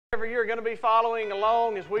You're going to be following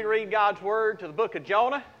along as we read God's Word to the book of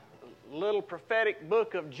Jonah, the little prophetic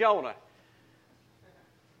book of Jonah,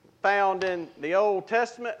 found in the Old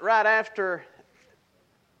Testament right after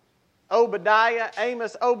Obadiah,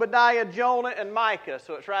 Amos, Obadiah, Jonah, and Micah,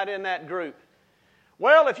 so it's right in that group.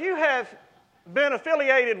 Well, if you have been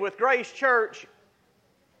affiliated with Grace Church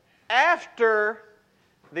after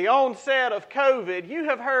the onset of COVID, you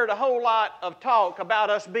have heard a whole lot of talk about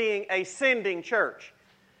us being a sending church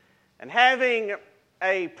and having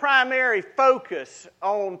a primary focus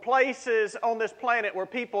on places on this planet where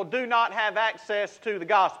people do not have access to the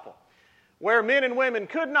gospel, where men and women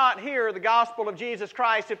could not hear the gospel of Jesus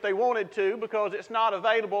Christ if they wanted to because it's not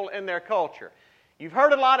available in their culture. You've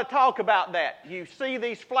heard a lot of talk about that. You see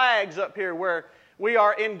these flags up here where we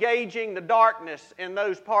are engaging the darkness in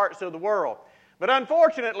those parts of the world. But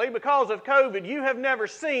unfortunately, because of COVID, you have never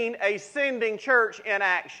seen a sending church in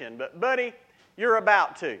action. But buddy, you're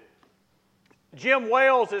about to. Jim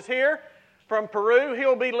Wells is here from Peru.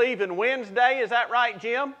 He'll be leaving Wednesday. Is that right,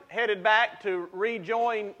 Jim? Headed back to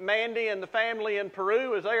rejoin Mandy and the family in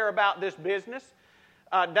Peru as they are about this business.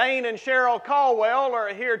 Dane and Cheryl Caldwell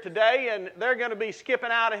are here today, and they're going to be skipping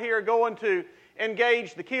out of here going to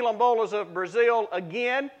engage the Quilombolas of Brazil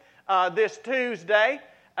again this Tuesday.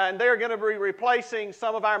 And they're going to be replacing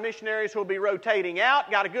some of our missionaries who will be rotating out.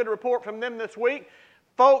 Got a good report from them this week.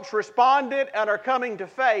 Folks responded and are coming to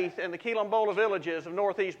faith in the Quilombola villages of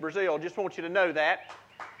northeast Brazil. Just want you to know that.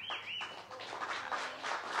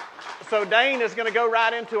 So Dane is going to go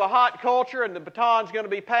right into a hot culture, and the baton's going to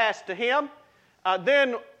be passed to him.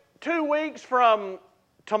 Then 2 weeks from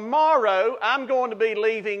tomorrow, I'm going to be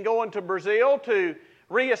leaving, going to Brazil to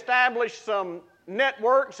reestablish some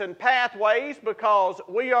networks and pathways because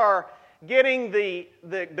we are getting the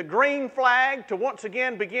green flag to once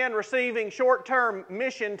again begin receiving short-term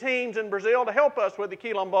mission teams in Brazil to help us with the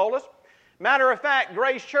Quilombolas. Matter of fact,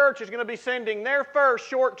 Grace Church is going to be sending their first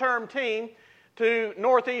short-term team to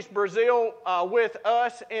northeast Brazil with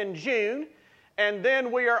us in June. And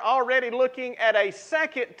then we are already looking at a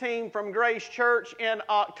second team from Grace Church in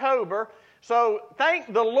October. So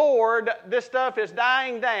thank the Lord, this stuff is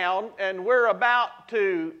dying down and we're about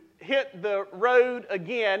to hit the road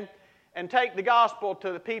again and take the gospel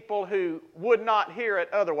to the people who would not hear it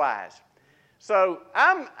otherwise. So,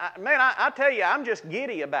 I tell you, I'm just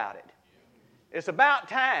giddy about it. It's about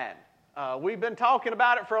time. We've been talking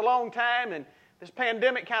about it for a long time, and this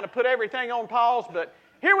pandemic kind of put everything on pause, but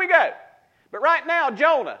here we go. But right now,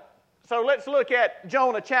 Jonah. So let's look at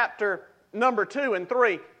Jonah chapter number 2 and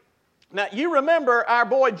 3. Now, you remember our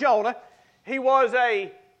boy Jonah. He was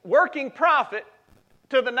a working prophet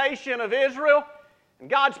to the nation of Israel. And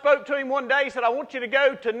God spoke to him one day and said, I want you to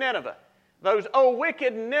go to Nineveh. Those old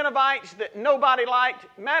wicked Ninevites that nobody liked.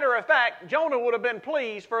 Matter of fact, Jonah would have been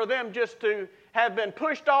pleased for them just to have been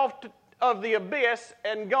pushed off of the abyss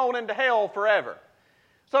and gone into hell forever.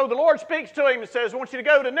 So the Lord speaks to him and says, I want you to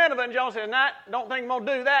go to Nineveh. And Jonah says, nah, don't think I'm going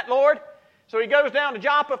to do that, Lord. So he goes down to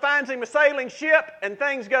Joppa, finds him a sailing ship, and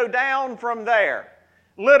things go down from there,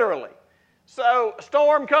 literally. So a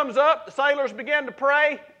storm comes up, the sailors begin to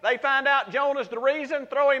pray, they find out Jonah's the reason,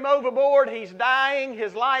 throw him overboard, he's dying,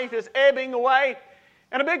 his life is ebbing away,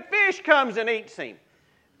 and a big fish comes and eats him.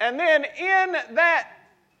 And then in that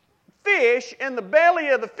fish, in the belly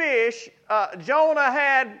of the fish, Jonah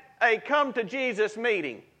had a come to Jesus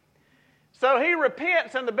meeting. So he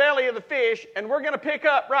repents in the belly of the fish, and we're going to pick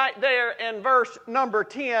up right there in verse number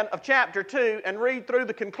 10 of chapter 2 and read through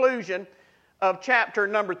the conclusion of chapter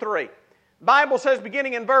number 3. The Bible says,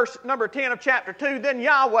 beginning in verse number 10 of chapter 2, Then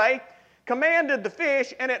Yahweh commanded the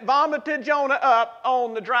fish, and it vomited Jonah up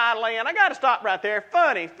on the dry land. I got to stop right there.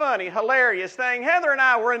 Funny, hilarious thing. Heather and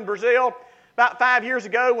I were in Brazil about 5 years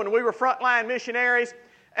ago when we were frontline missionaries.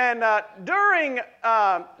 And during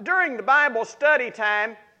the Bible study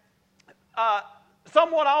time,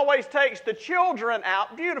 someone always takes the children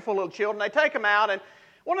out, beautiful little children. They take them out, and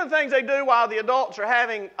one of the things they do while the adults are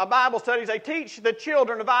having a Bible study is they teach the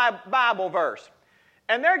children a Bible verse.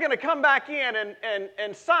 And they're going to come back in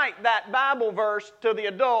and cite that Bible verse to the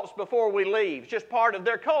adults before we leave. It's just part of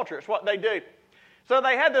their culture. It's what they do. So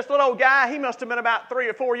they had this little old guy. He must have been about 3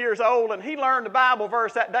 or 4 years old, and he learned the Bible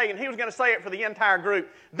verse that day, and he was going to say it for the entire group.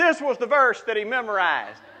 This was the verse that he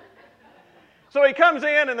memorized. So he comes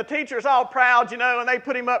in, and the teacher's all proud, and they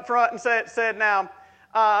put him up front and said, Now,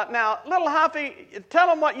 little Huffy, tell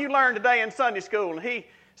them what you learned today in Sunday school. And he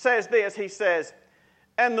says this, he says,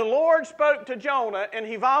 And the Lord spoke to Jonah, and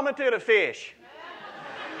he vomited a fish.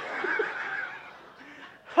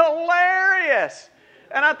 Hilarious.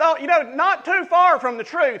 And I thought, not too far from the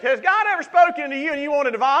truth. Has God ever spoken to you and you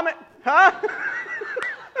wanted to vomit? Huh?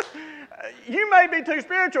 You may be too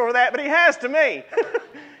spiritual for that, but he has to me.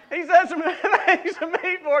 He said some things to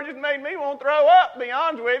me before it just made me want to throw up, to be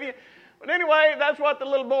honest with you. But anyway, that's what the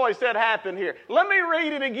little boy said happened here. Let me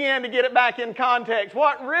read it again to get it back in context.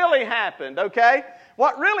 What really happened, okay?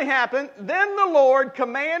 What really happened, then the Lord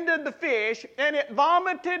commanded the fish, and it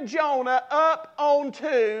vomited Jonah up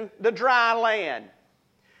onto the dry land.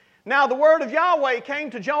 Now the word of Yahweh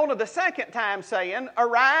came to Jonah the second time, saying,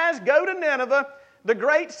 Arise, go to Nineveh, the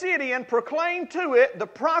great city, and proclaim to it the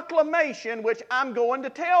proclamation which I'm going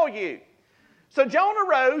to tell you. So Jonah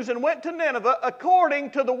rose and went to Nineveh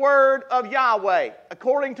according to the word of Yahweh,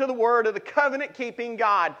 according to the word of the covenant-keeping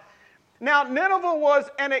God. Now Nineveh was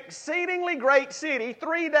an exceedingly great city,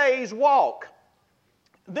 3 days' walk.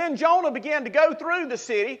 Then Jonah began to go through the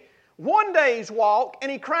city, 1 day's walk,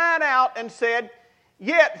 and he cried out and said,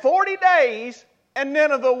 Yet 40 days, and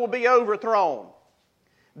Nineveh will be overthrown.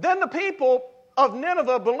 Then the people of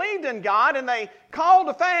Nineveh believed in God, and they called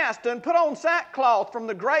a fast and put on sackcloth from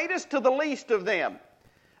the greatest to the least of them.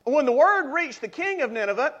 When the word reached the king of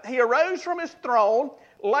Nineveh, he arose from his throne,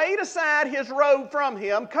 laid aside his robe from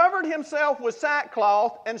him, covered himself with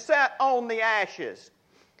sackcloth, and sat on the ashes.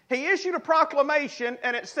 He issued a proclamation,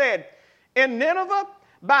 and it said, In Nineveh,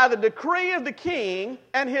 by the decree of the king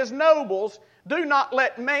and his nobles, do not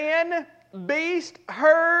let man, beast,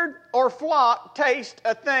 herd, or flock taste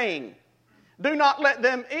a thing. Do not let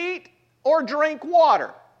them eat or drink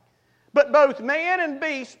water. But both man and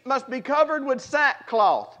beast must be covered with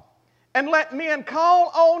sackcloth. And let men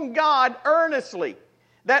call on God earnestly,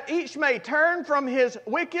 that each may turn from his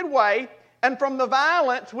wicked way and from the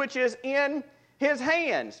violence which is in his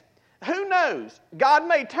hands. Who knows? God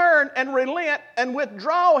may turn and relent and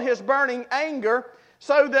withdraw his burning anger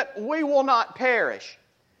so that we will not perish.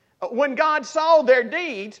 When God saw their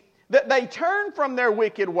deeds, that they turned from their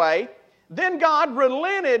wicked way, then God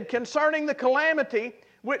relented concerning the calamity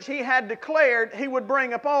which he had declared he would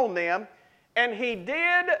bring upon them, and he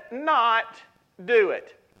did not do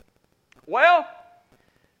it. Well,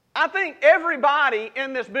 I think everybody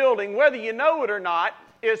in this building, whether you know it or not,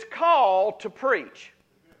 is called to preach.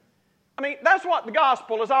 I mean, that's what the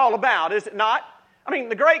gospel is all about, is it not? I mean,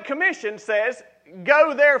 the Great Commission says,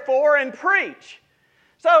 Go therefore and preach.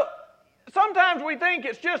 So, sometimes we think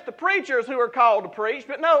it's just the preachers who are called to preach,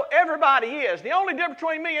 but no, everybody is. The only difference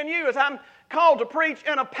between me and you is I'm called to preach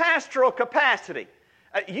in a pastoral capacity.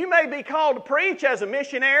 You may be called to preach as a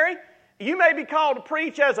missionary. You may be called to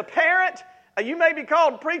preach as a parent. You may be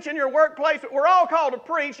called to preach in your workplace, but we're all called to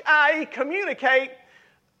preach, i.e. communicate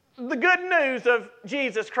the good news of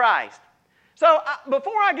Jesus Christ. So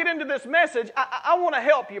before I get into this message, I want to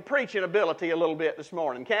help your preaching ability a little bit this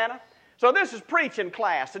morning, can I? So this is preaching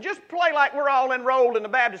class. So just play like we're all enrolled in the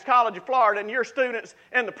Baptist College of Florida and you're students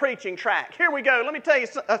in the preaching track. Here we go. Let me tell you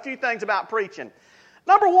a few things about preaching.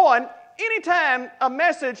 Number one, anytime a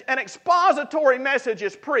message, an expository message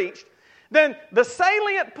is preached, then the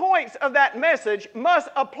salient points of that message must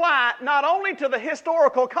apply not only to the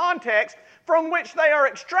historical context from which they are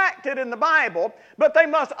extracted in the Bible, but they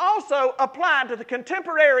must also apply to the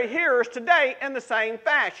contemporary hearers today in the same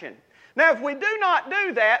fashion. Now, if we do not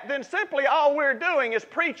do that, then simply all we're doing is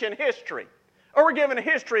preaching history, or we're giving a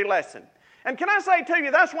history lesson. And can I say to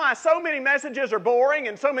you, that's why so many messages are boring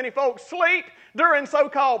and so many folks sleep during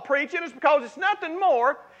so-called preaching, is because it's nothing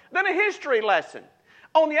more than a history lesson.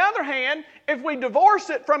 On the other hand, if we divorce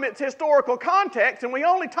it from its historical context and we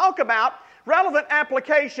only talk about relevant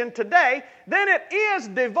application today, then it is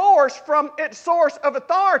divorced from its source of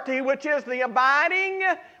authority, which is the abiding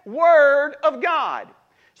Word of God.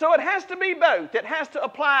 So it has to be both. It has to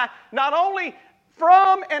apply not only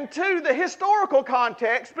from and to the historical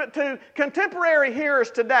context, but to contemporary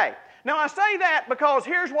hearers today. Now I say that because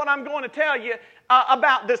here's what I'm going to tell you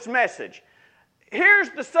about this message. Here's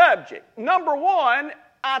the subject. Number one,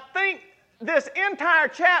 I think this entire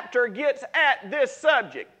chapter gets at this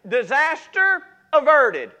subject. Disaster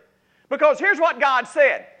averted. Because here's what God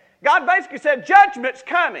said. God basically said, judgment's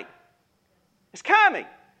coming. It's coming.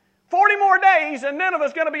 40 more days and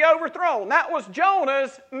Nineveh's going to be overthrown. That was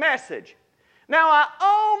Jonah's message. Now, I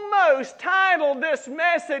almost titled this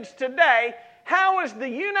message today, How is the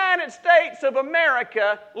United States of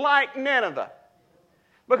America like Nineveh?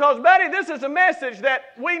 Because, buddy, this is a message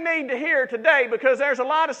that we need to hear today because there's a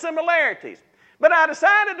lot of similarities. But I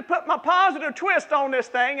decided to put my positive twist on this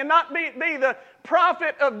thing and not be the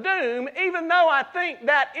prophet of doom, even though I think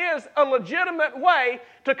that is a legitimate way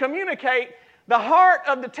to communicate the heart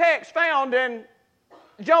of the text found in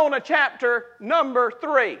Jonah chapter number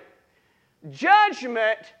 3.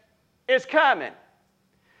 Judgment is coming.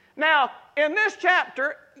 Now, in this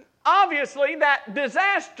chapter, obviously that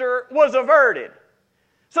disaster was averted.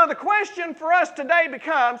 So the question for us today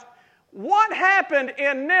becomes, what happened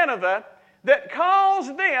in Nineveh that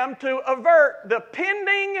caused them to avert the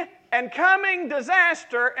pending and coming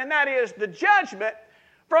disaster, and that is the judgment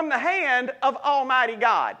from the hand of Almighty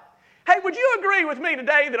God? Hey, would you agree with me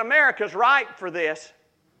today that America's ripe for this?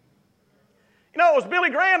 You know, it was Billy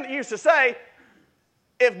Graham that used to say,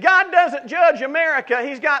 if God doesn't judge America,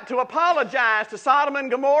 He's got to apologize to Sodom and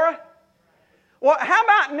Gomorrah. Well, how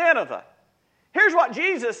about Nineveh? Here's what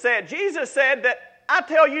Jesus said. Jesus said that, I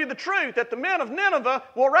tell you the truth, that the men of Nineveh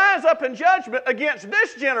will rise up in judgment against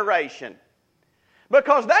this generation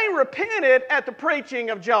because they repented at the preaching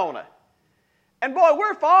of Jonah. And boy,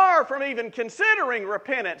 we're far from even considering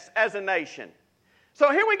repentance as a nation.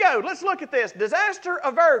 So here we go. Let's look at this. Disaster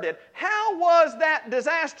averted. How was that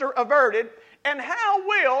disaster averted? And how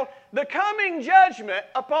will the coming judgment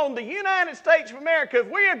upon the United States of America, if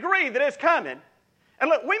we agree that it's coming, and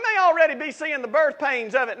look, we may already be seeing the birth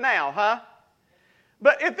pains of it now, huh?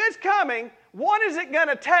 But if it's coming, what is it going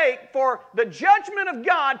to take for the judgment of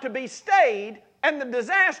God to be stayed and the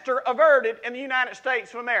disaster averted in the United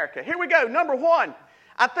States of America? Here we go. Number one,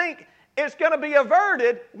 I think it's going to be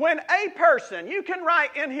averted when a person, you can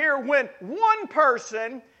write in here, when one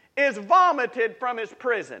person is vomited from his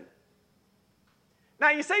prison. Now,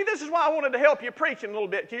 you see, this is why I wanted to help you preaching a little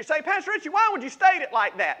bit. You say, Pastor Richie, why would you state it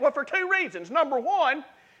like that? Well, for two reasons. Number one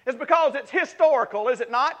is because it's historical, is it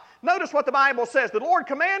not? Notice what the Bible says. The Lord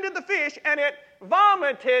commanded the fish, and it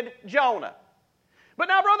vomited Jonah. But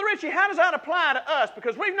now, Brother Richie, how does that apply to us?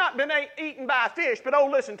 Because we've not been eaten by a fish, but oh,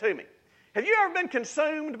 listen to me. Have you ever been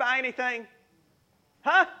consumed by anything?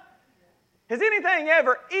 Huh? Has anything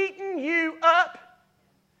ever eaten you up?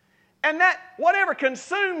 And that whatever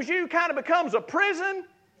consumes you kind of becomes a prison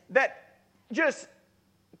that just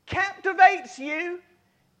captivates you,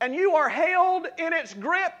 and you are held in its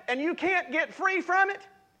grip and you can't get free from it?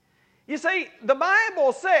 You see, the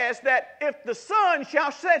Bible says that if the Son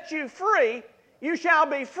shall set you free, you shall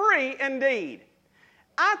be free indeed.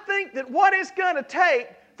 I think that what it's going to take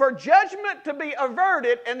for judgment to be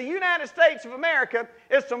averted in the United States of America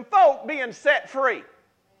is some folk being set free.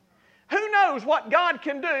 Who knows what God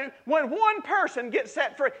can do when one person gets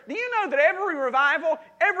set free? Do you know that every revival,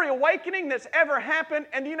 every awakening that's ever happened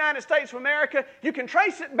in the United States of America, you can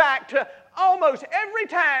trace it back to almost every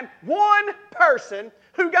time one person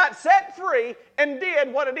who got set free and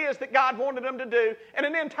did what it is that God wanted them to do, and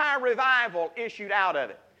an entire revival issued out of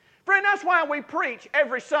it. Friend, that's why we preach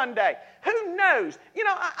every Sunday. Who knows? You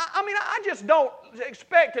know, I just don't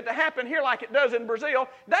expect it to happen here like it does in Brazil.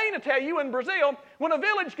 Dana tell you in Brazil, when a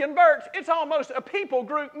village converts, it's almost a people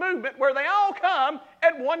group movement where they all come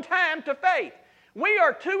at one time to faith. We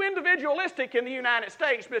are too individualistic in the United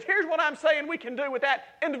States, but here's what I'm saying we can do with that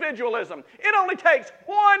individualism. It only takes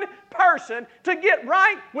one person to get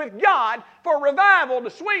right with God for revival to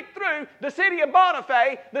sweep through the city of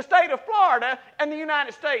Bonifay, the state of Florida, and the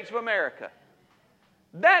United States of America.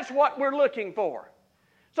 That's what we're looking for.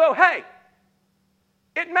 So, hey,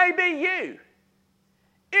 it may be you.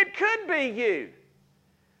 It could be you.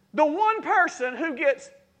 The one person who gets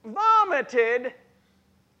vomited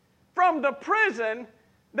from the prison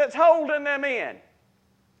that's holding them in.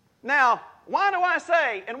 Now, why do I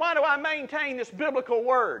say and why do I maintain this biblical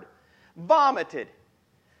word, vomited?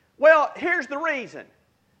 Well, here's the reason.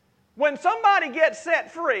 When somebody gets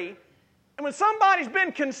set free, and when somebody's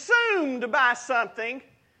been consumed by something,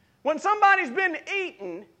 when somebody's been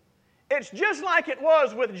eaten, it's just like it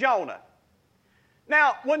was with Jonah.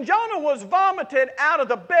 Now, when Jonah was vomited out of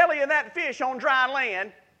the belly of that fish on dry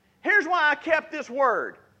land, here's why I kept this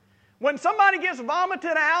word. When somebody gets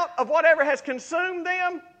vomited out of whatever has consumed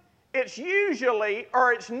them, it's usually,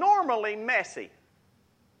 or it's normally messy.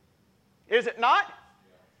 Is it not?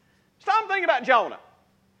 Stop thinking about Jonah.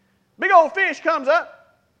 Big old fish comes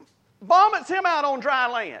up, vomits him out on dry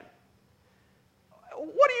land.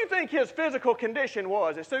 What do you think his physical condition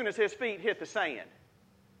was as soon as his feet hit the sand?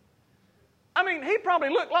 I mean, he probably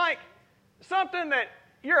looked like something that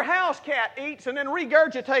your house cat eats and then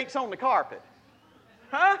regurgitates on the carpet.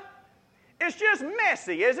 Huh? It's just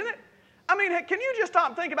messy, isn't it? I mean, can you just stop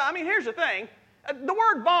and think about it? I mean, here's the thing. The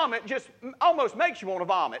word vomit just almost makes you want to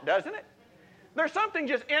vomit, doesn't it? There's something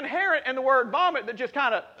just inherent in the word vomit that just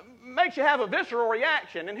kind of makes you have a visceral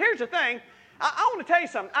reaction. And here's the thing. I want to tell you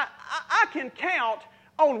something. I can count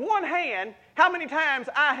on one hand how many times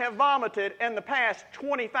I have vomited in the past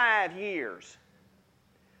 25 years.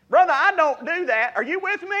 Brother, I don't do that. Are you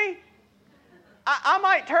with me? I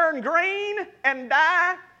might turn green and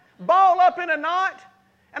die, ball up in a knot,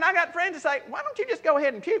 And I got friends that say, why don't you just go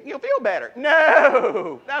ahead and puke and you'll feel better?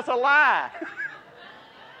 No, that's a lie.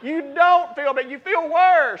 You don't feel better. You feel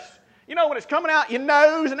worse. You know, when it's coming out your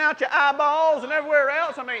nose and out your eyeballs and everywhere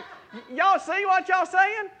else. I mean, y'all see what y'all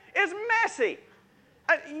saying? It's messy.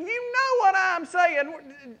 You know what I'm saying.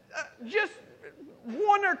 Just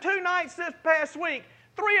 1 or 2 nights this past week,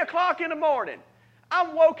 3 o'clock in the morning,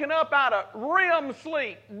 I'm woken up out of REM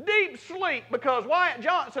sleep, deep sleep, because Wyatt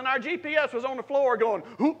Johnson, our GPS, was on the floor going,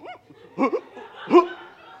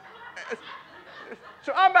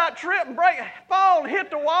 So I'm about to trip and break, fall and hit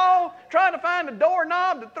the wall, trying to find a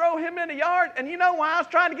doorknob to throw him in the yard. And you know why I was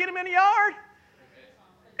trying to get him in the yard?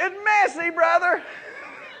 It's messy, brother.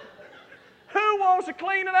 Who wants to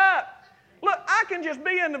clean it up? Look, I can just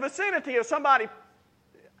be in the vicinity of somebody.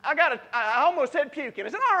 I almost said puking.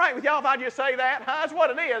 Is it all right with y'all if I just say that? Huh? That's what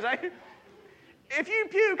it is, ain't it? If you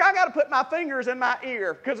puke, I got to put my fingers in my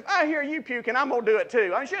ear, because if I hear you puking, I'm going to do it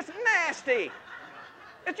too. It's just nasty.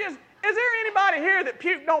 It's just, is there anybody here that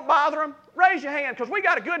puke don't bother them? Raise your hand, because we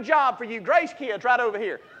got a good job for you Grace kids right over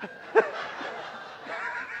here.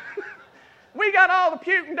 We got all the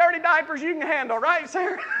puking dirty diapers you can handle, right,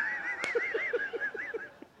 Sarah?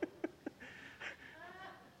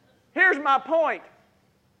 Here's my point.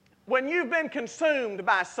 When you've been consumed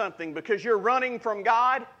by something because you're running from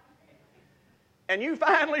God and you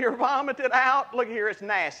finally are vomited out, look here, it's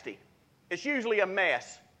nasty. It's usually a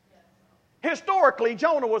mess. Historically,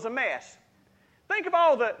 Jonah was a mess. Think of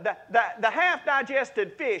all the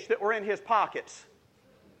half-digested fish that were in his pockets.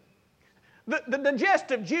 The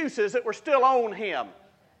digestive juices that were still on him.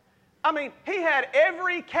 I mean, he had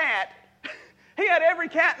every cat in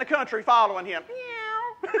the country following him.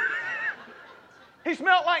 Meow. He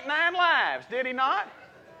smelled like 9 lives, did he not?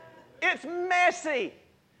 It's messy.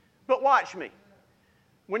 But watch me.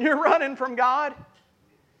 When you're running from God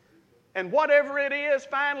and whatever it is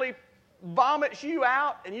finally vomits you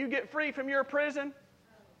out and you get free from your prison,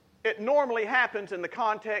 it normally happens in the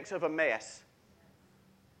context of a mess.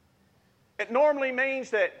 It normally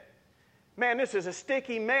means that, man, this is a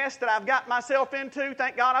sticky mess that I've got myself into.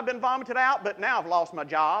 Thank God I've been vomited out, but now I've lost my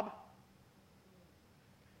job.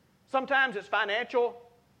 Sometimes it's financial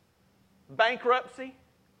bankruptcy.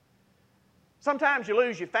 Sometimes you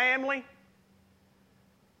lose your family.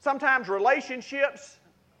 Sometimes relationships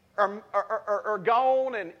are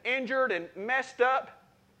gone and injured and messed up.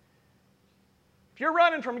 If you're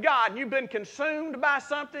running from God and you've been consumed by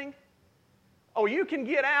something, you can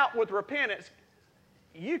get out with repentance.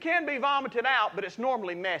 You can be vomited out, but it's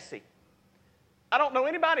normally messy. I don't know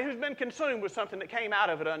anybody who's been consumed with something that came out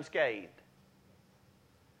of it unscathed.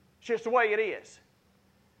 It's just the way it is.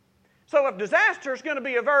 So if disaster is going to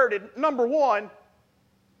be averted, number one, it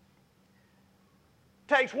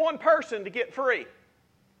takes one person to get free.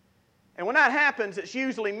 And when that happens, it's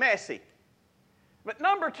usually messy. But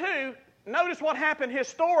number two, notice what happened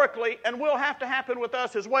historically and will have to happen with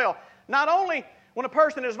us as well. Not only when a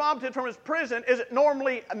person is vomited from his prison is it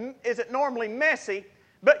normally messy,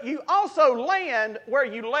 but you also land where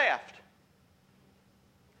you left.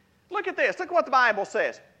 Look at this. Look at what the Bible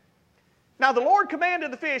says. Now the Lord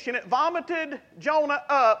commanded the fish, and it vomited Jonah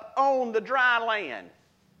up on the dry land.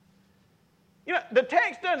 You know, the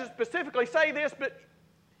text doesn't specifically say this, but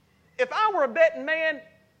if I were a betting man,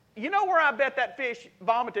 you know where I bet that fish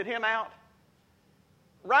vomited him out?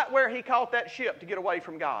 Right where he caught that ship to get away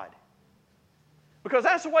from God. Because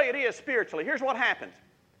that's the way it is spiritually. Here's what happens.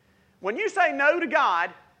 When you say no to God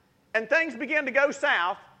and things begin to go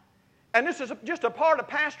south, and this is just a part of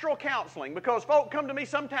pastoral counseling, because folk come to me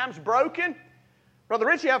sometimes broken. Brother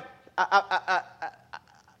Richie,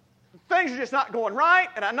 things are just not going right,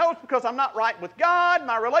 and I know it's because I'm not right with God.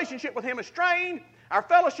 My relationship with Him is strained. Our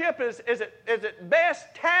fellowship is at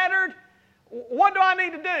best tattered. What do I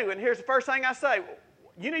need to do? And here's the first thing I say.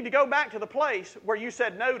 You need to go back to the place where you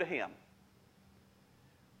said no to Him.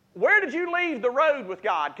 Where did you leave the road with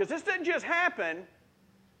God? Because this didn't just happen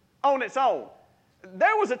on its own.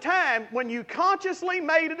 There was a time when you consciously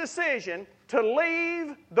made a decision to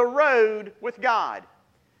leave the road with God.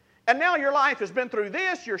 And now your life has been through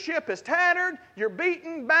this. Your ship is tattered. You're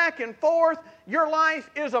beaten back and forth. Your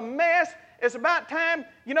life is a mess. It's about time,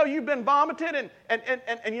 you've been vomited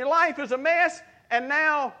and your life is a mess. And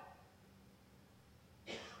now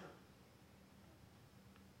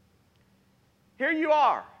here you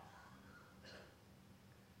are.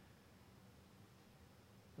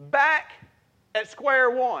 Back at square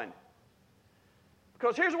one.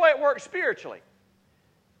 Because here's the way it works spiritually.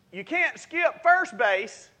 You can't skip first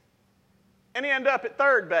base and end up at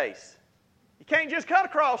third base. You can't just cut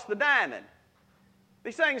across the diamond.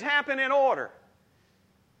 These things happen in order.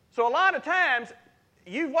 So a lot of times,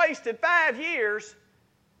 you've wasted 5 years,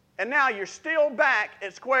 and now you're still back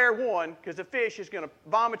at square one because the fish is going to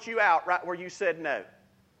vomit you out right where you said no.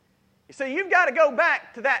 You see, you've got to go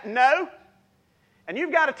back to that no, and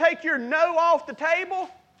you've got to take your no off the table,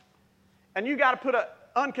 and you've got to put an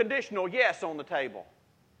unconditional yes on the table.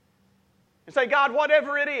 And say, God,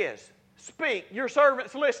 whatever it is, speak. Your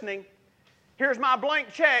servant's listening. Here's my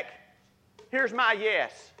blank check. Here's my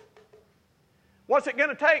yes. What's it going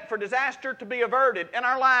to take for disaster to be averted in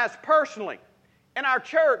our lives personally, in our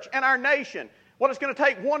church, in our nation? What it's going to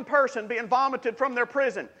take one person being vomited from their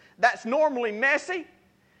prison. That's normally messy.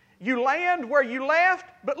 You land where you left,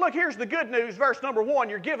 but look, here's the good news. Verse number 1,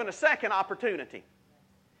 you're given a second opportunity.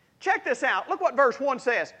 Check this out. Look what verse 1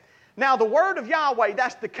 says. Now the word of Yahweh,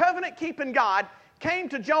 that's the covenant-keeping God, came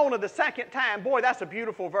to Jonah the second time. Boy, that's a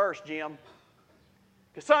beautiful verse, Jim.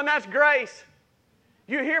 Because, son, that's grace.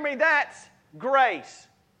 You hear me? That's grace.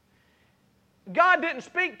 God didn't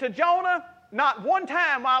speak to Jonah not one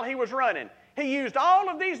time while he was running. He used all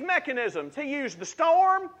of these mechanisms. He used the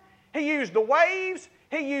storm. He used the waves.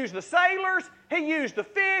 He used the sailors. He used the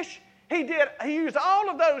fish. He used all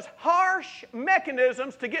of those harsh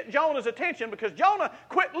mechanisms to get Jonah's attention because Jonah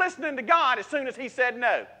quit listening to God as soon as he said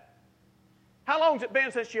no. How long has it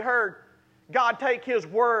been since you heard God take His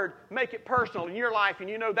Word, make it personal in your life, and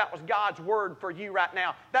you know that was God's Word for you right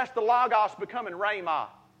now? That's the Logos becoming Rhema.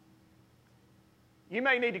 You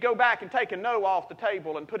may need to go back and take a no off the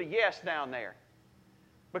table and put a yes down there.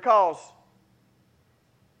 Because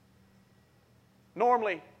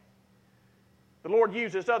normally, the Lord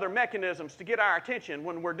uses other mechanisms to get our attention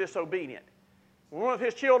when we're disobedient. When one of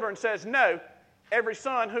His children says no, every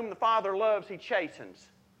son whom the Father loves, He chastens.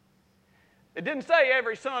 It didn't say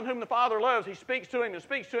every son whom the Father loves, He speaks to him and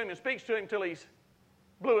speaks to him and speaks to him until he's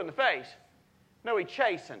blue in the face. No, He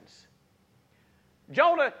chastens.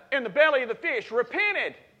 Jonah, in the belly of the fish,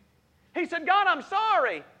 repented. He said, God, I'm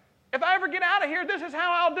sorry. If I ever get out of here, this is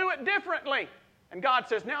how I'll do it differently. And God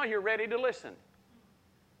says, now you're ready to listen.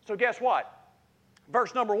 So guess what?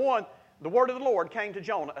 Verse number 1, the word of the Lord came to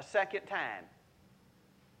Jonah a second time.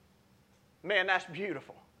 Man, that's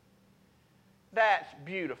beautiful. That's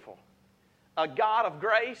beautiful. A God of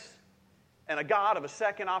grace and a God of a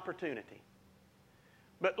second opportunity.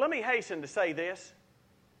 But let me hasten to say this.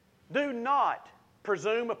 Do not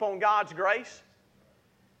presume upon God's grace.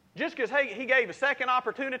 Just because He gave a second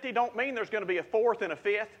opportunity don't mean there's going to be a fourth and a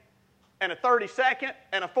fifth and a 32nd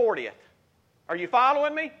and a 40th. Are you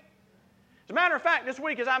following me? As a matter of fact, this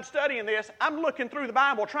week as I'm studying this, I'm looking through the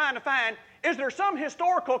Bible trying to find, is there some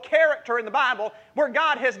historical character in the Bible where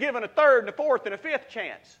God has given a third and a fourth and a fifth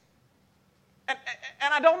chance? And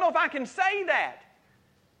I don't know if I can say that.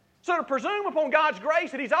 So to presume upon God's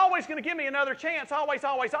grace that He's always going to give me another chance, always,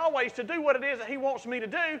 always, always, to do what it is that He wants me to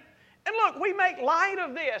do. And look, we make light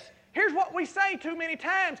of this. Here's what we say too many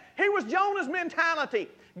times. Here was Jonah's mentality.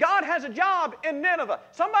 God has a job in Nineveh.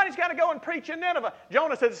 Somebody's got to go and preach in Nineveh.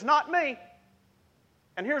 Jonah says, it's not me.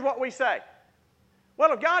 And here's what we say.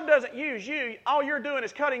 Well, if God doesn't use you, all you're doing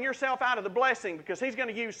is cutting yourself out of the blessing because He's going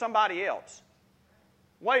to use somebody else.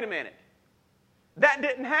 Wait a minute. That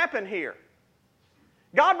didn't happen here.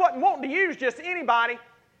 God wasn't wanting to use just anybody.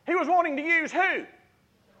 He was wanting to use who?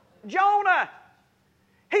 Jonah.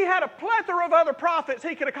 He had a plethora of other prophets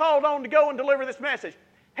He could have called on to go and deliver this message.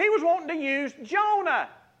 He was wanting to use Jonah.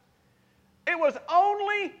 It was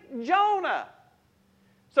only Jonah.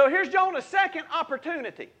 So here's Jonah's second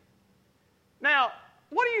opportunity. Now,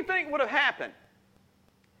 what do you think would have happened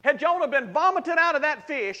had Jonah been vomited out of that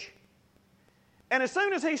fish, and as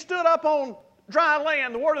soon as he stood up on dry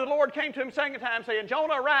land, the word of the Lord came to him a second time saying,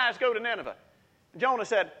 Jonah, arise, go to Nineveh. And Jonah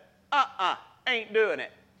said, ain't doing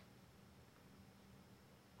it.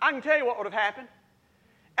 I can tell you what would have happened.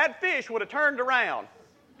 That fish would have turned around.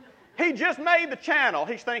 He just made the channel.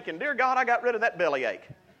 He's thinking, dear God, I got rid of that bellyache.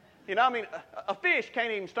 You know, I mean, a fish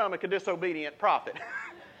can't even stomach a disobedient prophet.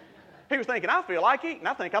 He was thinking, I feel like eating.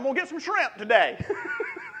 I think I'm going to get some shrimp today.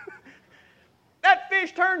 That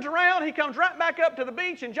fish turns around. He comes right back up to the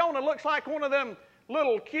beach, and Jonah looks like one of them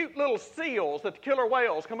cute little seals that the killer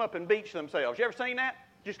whales come up and beach themselves. You ever seen that?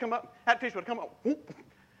 Just come up. That fish would come up. Whoop,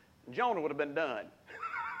 Jonah would have been done.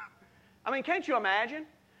 I mean, can't you imagine?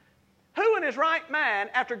 Who in his right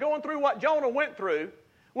mind, after going through what Jonah went through,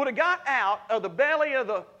 would have got out of the belly of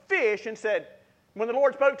the fish and said, when the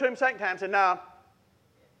Lord spoke to him second time, said, no,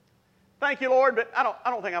 thank you, Lord, but I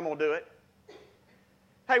don't think I'm going to do it.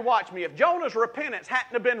 Hey, watch me. If Jonah's repentance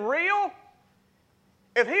hadn't have been real,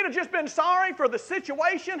 if he'd have just been sorry for the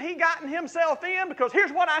situation he gotten himself in, because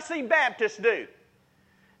here's what I see Baptists do.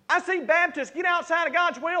 I see Baptists get outside of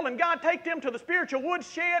God's will and God take them to the spiritual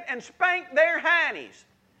woodshed and spank their hiney's.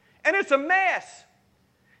 And it's a mess.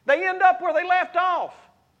 They end up where they left off.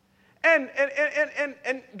 And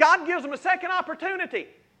God gives them a second opportunity.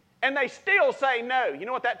 And they still say no. You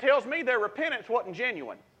know what that tells me? Their repentance wasn't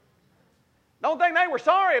genuine. The only thing they were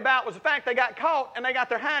sorry about was the fact they got caught and they got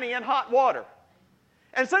their hiney in hot water.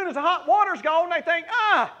 And as soon as the hot water's gone, they think,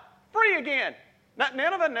 free again. Not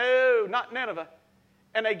Nineveh? No, not Nineveh.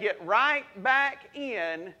 And they get right back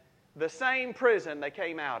in the same prison they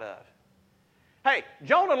came out of. Hey,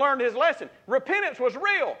 Jonah learned his lesson. Repentance was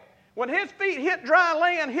real. When his feet hit dry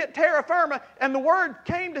land, hit terra firma, and the word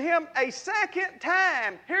came to him a second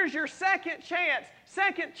time. Here's your second chance,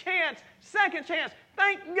 second chance, second chance.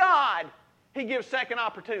 Thank God he gives second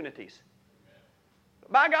opportunities.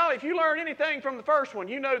 By golly, if you learn anything from the first one,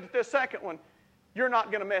 you know that this second one, you're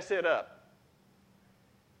not going to mess it up.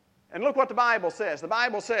 And look what the Bible says. The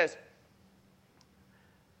Bible says,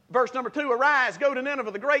 verse number 2, arise, go to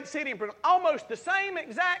Nineveh, the great city, and almost the same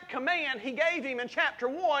exact command he gave him in chapter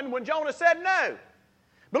 1 when Jonah said no.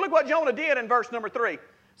 But look what Jonah did in verse number 3.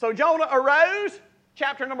 So Jonah arose,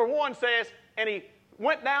 chapter number 1 says, and he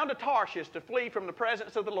went down to Tarshish to flee from the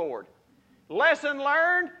presence of the Lord. Lesson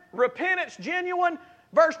learned, repentance genuine.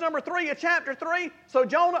 Verse number 3 of chapter 3, so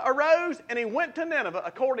Jonah arose and he went to Nineveh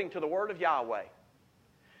according to the word of Yahweh.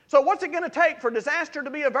 So what's it going to take for disaster to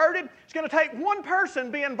be averted? It's going to take one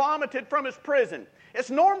person being vomited from his prison. It's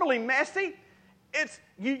normally messy.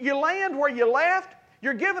 You land where you left.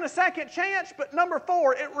 You're given a second chance. But number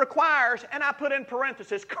 4, it requires, and I put in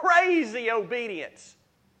parentheses, crazy obedience.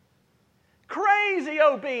 Crazy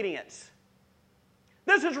obedience.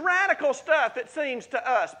 This is radical stuff, it seems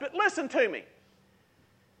to us. But listen to me.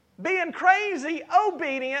 Being crazy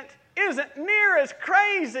obedient isn't near as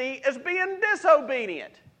crazy as being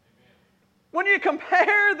disobedient. When you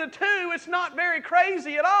compare the two, it's not very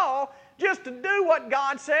crazy at all just to do what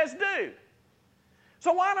God says do.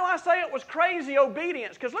 So why do I say it was crazy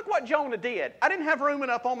obedience? Because look what Jonah did. I didn't have room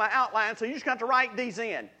enough on my outline, so you just got to write these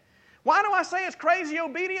in. Why do I say it's crazy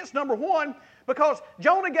obedience? Number 1, because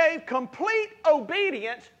Jonah gave complete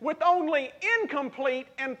obedience with only incomplete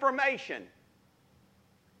information.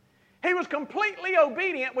 He was completely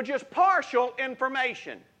obedient with just partial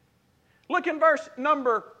information. Look in verse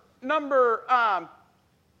number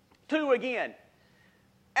 2 again.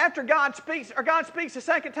 After God speaks the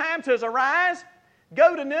second time, says, arise,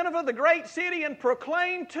 go to Nineveh, the great city, and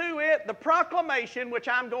proclaim to it the proclamation which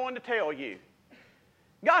I'm going to tell you.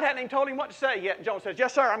 God hadn't even told him what to say yet, and Jonah says,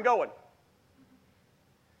 yes, sir, I'm going.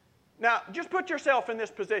 Now, just put yourself in this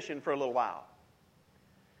position for a little while.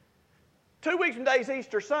 2 weeks from today's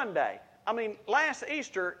Easter Sunday. I mean, last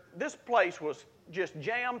Easter, this place was just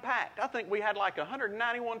jam-packed. I think we had like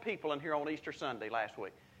 191 people in here on Easter Sunday last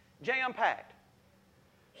week. Jam-packed.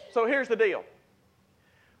 So here's the deal.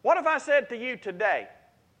 What if I said to you today,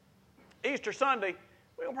 Easter Sunday,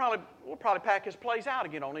 we'll probably pack this place out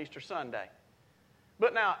again on Easter Sunday.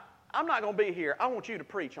 But now, I'm not going to be here. I want you to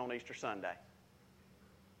preach on Easter Sunday.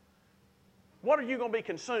 What are you going to be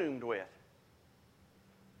consumed with?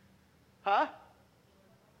 Huh?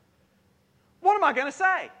 What am I going to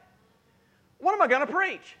say? What am I going to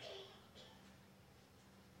preach?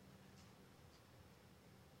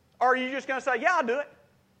 Or are you just going to say, yeah, I'll do it?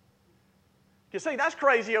 You see, that's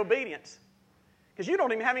crazy obedience. Because you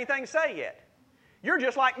don't even have anything to say yet. You're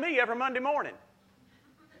just like me every Monday morning.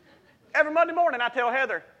 Every Monday morning I tell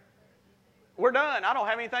Heather, we're done. I don't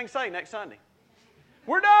have anything to say next Sunday.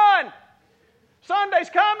 We're done.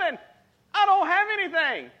 Sunday's coming. I don't have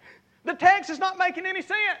anything. The text is not making any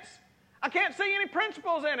sense. I can't see any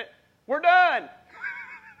principles in it. We're done.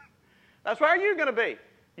 That's where you're going to be.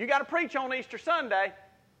 You got to preach on Easter Sunday.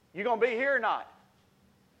 You going to be here or not?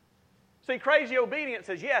 See, crazy obedience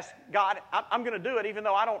says, yes, God, I'm going to do it even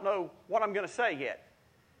though I don't know what I'm going to say yet.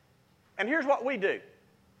 And here's what we do.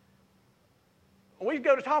 We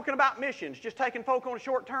go to talking about missions, just taking folk on a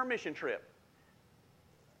short-term mission trip.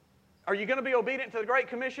 Are you going to be obedient to the Great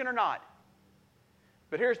Commission or not?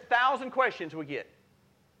 But here's 1,000 questions we get.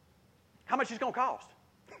 How much is it going to cost?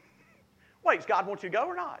 Wait, does God want you to go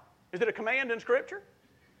or not? Is it a command in Scripture?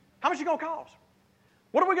 How much is it going to cost?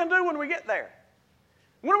 What are we going to do when we get there?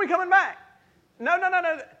 When are we coming back? No.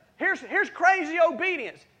 Here's crazy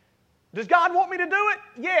obedience. Does God want me to do it?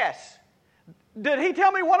 Yes. Did He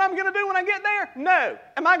tell me what I'm going to do when I get there? No.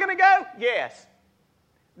 Am I going to go? Yes.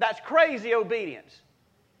 That's crazy obedience.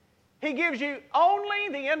 He gives you only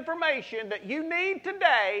the information that you need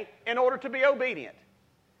today in order to be obedient.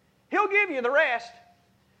 He'll give you the rest.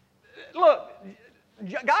 Look,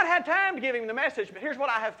 God had time to give him the message, but here's what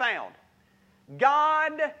I have found.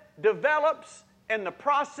 God develops in the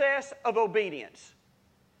process of obedience.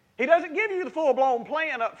 He doesn't give you the full-blown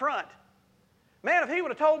plan up front. Man, if He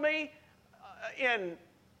would have told me in,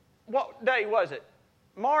 what day was it?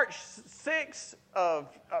 May 6th of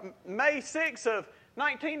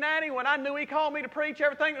 1990, when I knew He called me to preach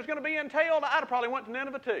everything that was going to be entailed, I'd have probably went to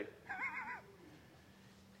Nineveh too.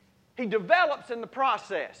 He develops in the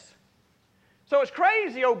process. So it's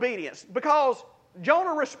crazy obedience because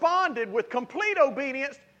Jonah responded with complete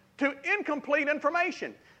obedience to incomplete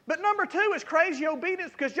information. But number two is crazy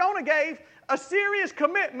obedience because Jonah gave a serious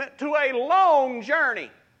commitment to a long journey.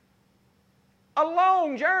 A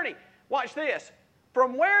long journey. Watch this.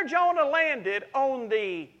 From where Jonah landed on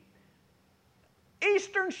the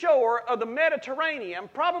eastern shore of the Mediterranean,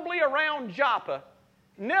 probably around Joppa,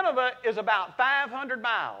 Nineveh is about 500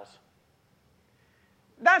 miles.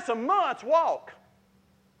 That's a month's walk.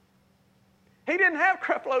 He didn't have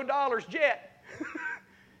Creflo Dollar's jet.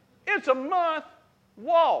 It's a month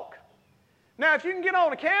walk. Now, if you can get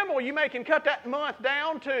on a camel, you may can cut that month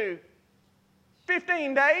down to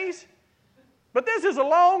 15 days. But this is a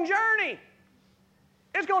long journey.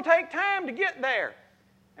 It's going to take time to get there.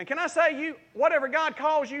 And can I say whatever God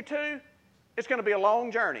calls you to, it's going to be a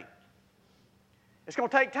long journey. It's going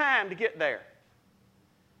to take time to get there.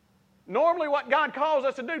 Normally what God calls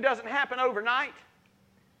us to do doesn't happen overnight.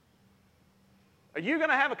 Are you going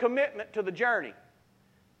to have a commitment to the journey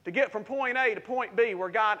to get from point A to point B where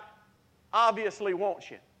God obviously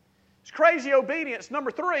wants you? It's crazy obedience.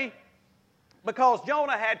 Number three, because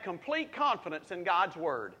Jonah had complete confidence in God's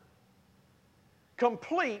Word.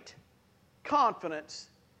 Complete confidence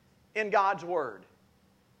in God's Word.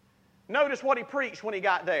 Notice what he preached when he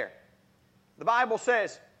got there. The Bible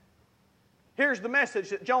says, here's the message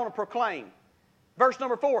that Jonah proclaimed. Verse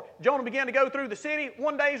number 4, Jonah began to go through the city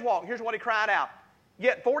 1 day's walk. Here's what he cried out.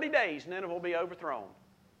 Yet 40 days, Nineveh will be overthrown.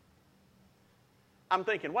 I'm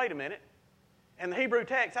thinking, wait a minute. In the Hebrew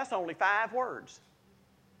text, that's only 5 words.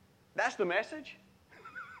 That's the message?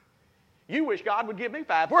 You wish God would give me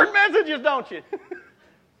 5-word messages, don't you?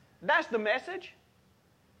 That's the message.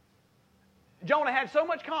 Jonah had so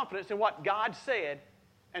much confidence in what God said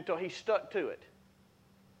until he stuck to it.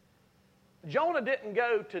 Jonah didn't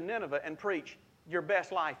go to Nineveh and preach your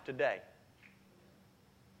best life today.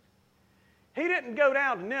 He didn't go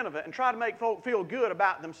down to Nineveh and try to make folk feel good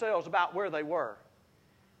about themselves, about where they were.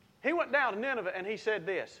 He went down to Nineveh and he said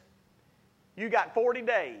this, you got 40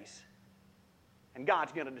 days and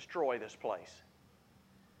God's going to destroy this place.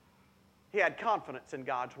 He had confidence in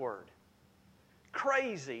God's Word.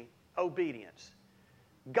 Crazy obedience.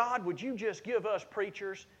 God, would you just give us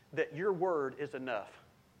preachers that your Word is enough?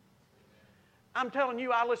 I'm telling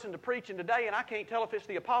you, I listen to preaching today and I can't tell if it's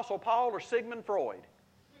the Apostle Paul or Sigmund Freud.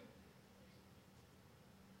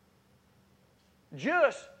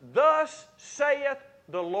 Just thus saith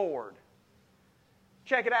the Lord.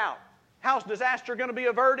 Check it out. How's disaster going to be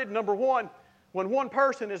averted? Number one, when one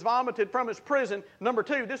person is vomited from his prison. Number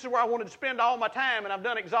two, this is where I wanted to spend all my time and I've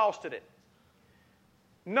done exhausted it.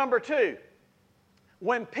 Number two,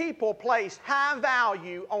 when people place high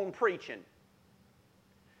value on preaching.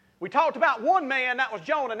 We talked about one man, that was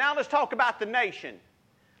Jonah. Now let's talk about the nation.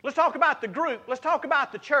 Let's talk about the group. Let's talk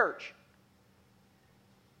about the church.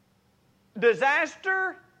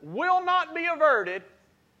 Disaster will not be averted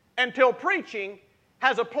until preaching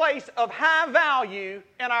has a place of high value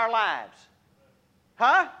in our lives.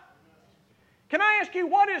 Huh? Can I ask you,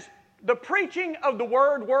 what is the preaching of the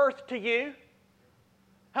Word worth to you?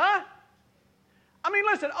 Huh? I mean,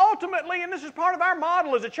 listen, ultimately, and this is part of our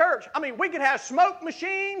model as a church, I mean, we could have smoke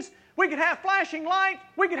machines, we could have flashing lights,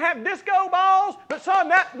 we could have disco balls, but son,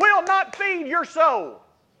 that will not feed your soul.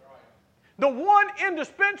 The one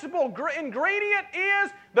indispensable ingredient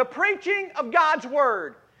is the preaching of God's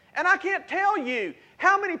Word. And I can't tell you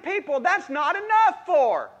how many people that's not enough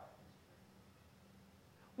for.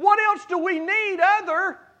 What else do we need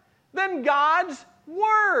other than God's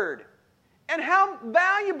Word? And how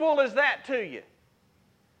valuable is that to you?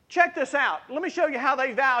 Check this out. Let me show you how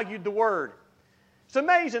they valued the Word. It's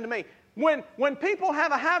amazing to me. When people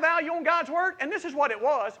have a high value on God's Word, and this is what it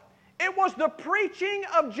was the preaching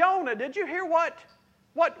of Jonah. Did you hear what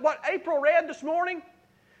April read this morning?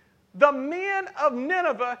 The men of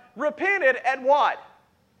Nineveh repented at what?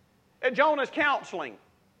 At Jonah's counseling.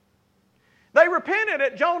 They repented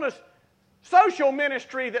at Jonah's social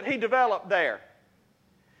ministry that he developed there.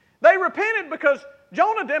 They repented because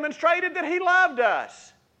Jonah demonstrated that he loved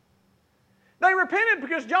us. They repented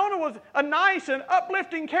because Jonah was a nice and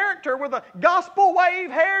uplifting character with a gospel wave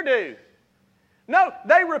hairdo. No,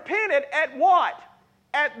 they repented at what?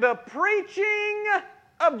 At the preaching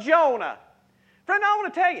of Jonah. Friend, I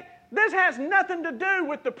want to tell you, this has nothing to do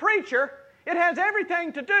with the preacher. It has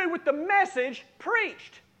everything to do with the message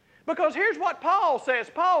preached. Because here's what Paul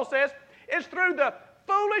says. Paul says, it's through the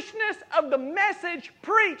foolishness of the message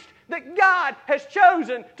preached that God has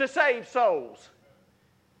chosen to save souls.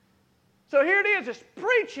 So here it is, it's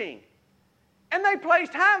preaching. And they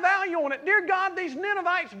placed high value on it. Dear God, these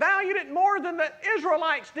Ninevites valued it more than the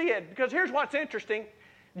Israelites did. Because here's what's interesting.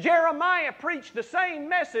 Jeremiah preached the same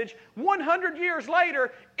message 100 years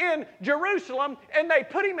later in Jerusalem, and they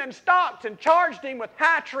put him in stocks and charged him with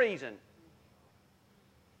high treason.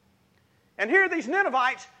 And here these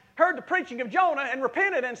Ninevites heard the preaching of Jonah and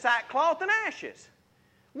repented in sackcloth and ashes.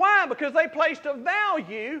 Why? Because they placed a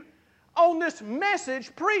value on this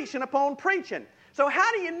message preached and upon preaching. So how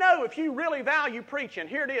do you know if you really value preaching?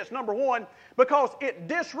 Here it is, number one, because it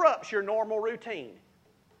disrupts your normal routine.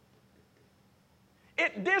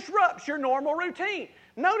 It disrupts your normal routine.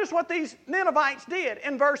 Notice what these Ninevites did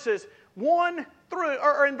in verses 1 through,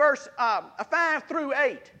 or in verse 5 through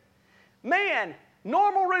 8. Man,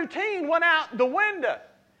 normal routine went out the window.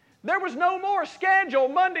 There was no more schedule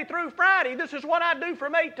Monday through Friday. This is what I do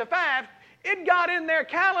from 8 to 5. It got in their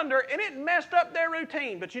calendar and it messed up their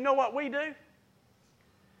routine. But you know what we do?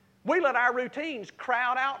 We let our routines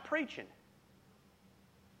crowd out preaching.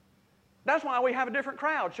 That's why we have a different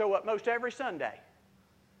crowd show up most every Sunday.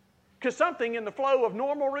 Because something in the flow of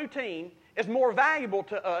normal routine is more valuable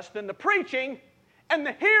to us than the preaching and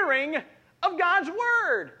the hearing of God's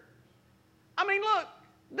Word. I mean, look,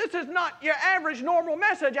 this is not your average normal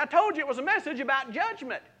message. I told you it was a message about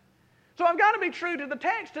judgment. So I've got to be true to the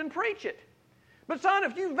text and preach it. But son,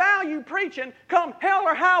 if you value preaching, come hell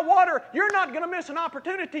or high water, you're not going to miss an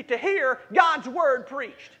opportunity to hear God's Word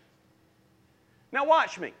preached. Now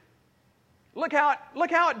watch me. Look how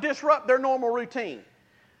it disrupts their normal routine.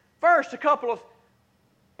 First, a couple of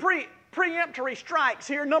preemptory strikes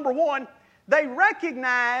here. Number one, they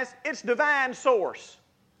recognize its divine source.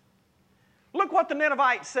 Look what the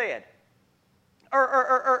Ninevites said.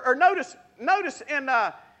 Or notice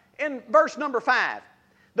in verse number 5.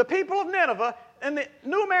 The people of Nineveh, in the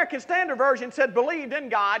New American Standard Version, said believed in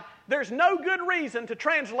God. There's no good reason to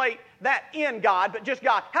translate that in God, but just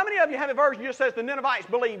God. How many of you have a version that just says the Ninevites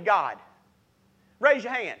believed God? Raise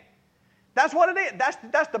your hand. That's what it is.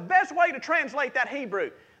 That's the best way to translate that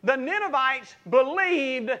Hebrew. The Ninevites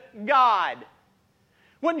believed God.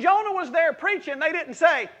 When Jonah was there preaching, they didn't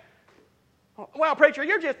say, well, preacher,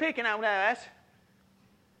 you're just picking on us.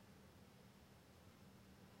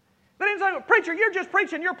 They didn't say, preacher, you're just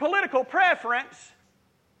preaching your political preference.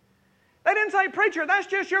 They didn't say, preacher, that's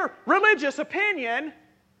just your religious opinion.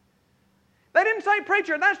 They didn't say,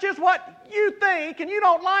 preacher, that's just what you think and you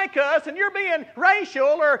don't like us and you're being racial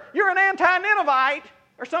or you're an anti-Ninevite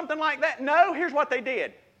or something like that. No, here's what they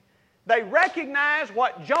did. They recognized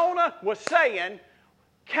what Jonah was saying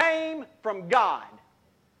came from God.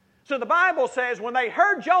 So the Bible says when they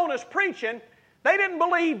heard Jonah's preaching, they didn't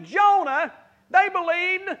believe Jonah, they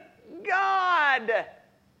believed God.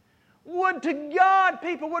 Would to God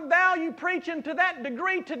people would value preaching to that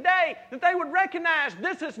degree today that they would recognize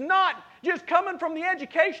this is not just coming from the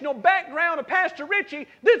educational background of Pastor Richie.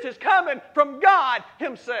 This is coming from God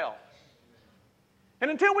Himself. And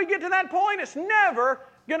until we get to that point, it's never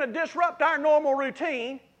going to disrupt our normal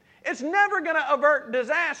routine. It's never going to avert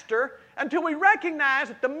disaster until we recognize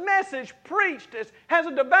that the message preached has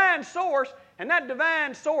a divine source, and that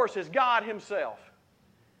divine source is God Himself.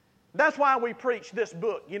 That's why we preach this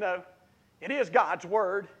book, you know. It is God's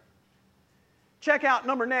Word. Check out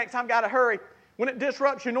number next. I've got to hurry. When it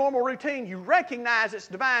disrupts your normal routine, you recognize its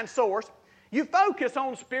divine source. You focus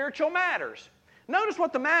on spiritual matters. Notice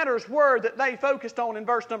what the matters were that they focused on in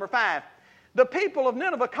verse number 5. The people of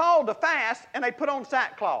Nineveh called to fast, and they put on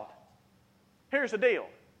sackcloth. Here's the deal.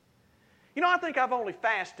 You know, I think I've only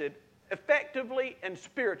fasted effectively and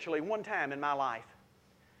spiritually one time in my life.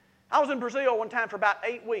 I was in Brazil one time for about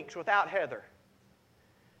 8 weeks without Heather.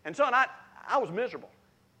 And son, I was miserable.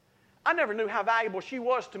 I never knew how valuable she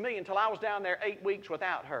was to me until I was down there 8 weeks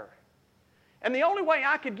without her. And the only way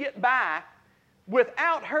I could get by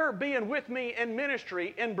without her being with me in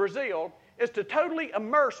ministry in Brazil is to totally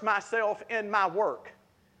immerse myself in my work.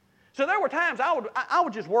 So there were times I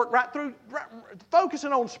would just work right through,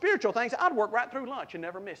 focusing on spiritual things, I'd work right through lunch and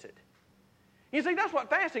never miss it. You see, that's what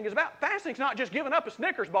fasting is about. Fasting's not just giving up a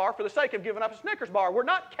Snickers bar for the sake of giving up a Snickers bar. We're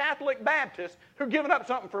not Catholic Baptists who are giving up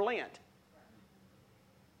something for Lent.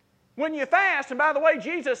 When you fast, and by the way,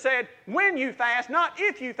 Jesus said, when you fast, not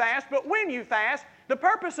if you fast, but when you fast, the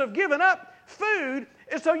purpose of giving up food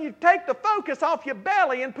is so you take the focus off your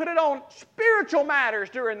belly and put it on spiritual matters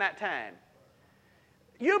during that time.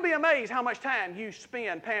 You'll be amazed how much time you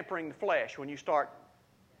spend pampering the flesh when you start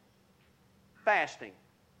fasting.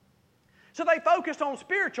 So they focused on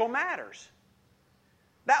spiritual matters.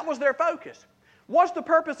 That was their focus. What's the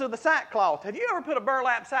purpose of the sackcloth? Have you ever put a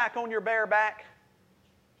burlap sack on your bare back?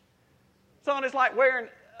 Son, it's like wearing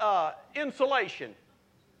insulation.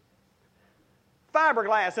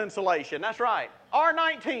 Fiberglass insulation, that's right.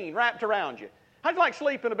 R19 wrapped around you. How'd you like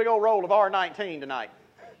sleep in a big old roll of R19 tonight?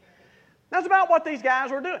 That's about what these guys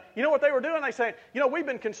were doing. You know what they were doing? They said, we've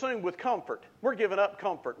been consumed with comfort. We're giving up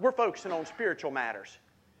comfort. We're focusing on spiritual matters.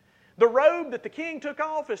 The robe that the king took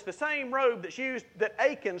off is the same robe that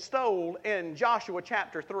Achan stole in Joshua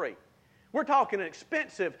chapter 3. We're talking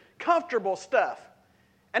expensive, comfortable stuff.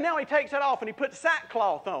 And now he takes that off and he puts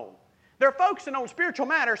sackcloth on. They're focusing on spiritual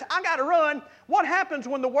matters. I got to run. What happens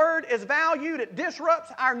when the Word is valued? It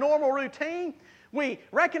disrupts our normal routine. We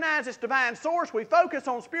recognize its divine source. We focus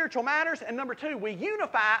on spiritual matters. And number two, we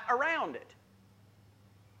unify around it.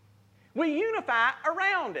 We unify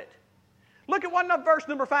around it. Look at what verse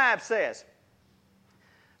number 5 says.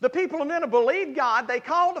 The people of Nineveh believed God. They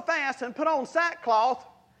called a fast and put on sackcloth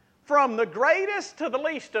from the greatest to the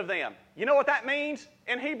least of them. You know what that means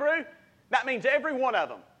in Hebrew? That means every one of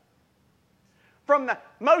them. From the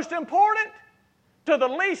most important to the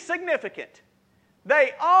least significant.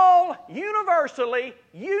 They all universally,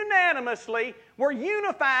 unanimously were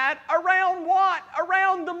unified around what?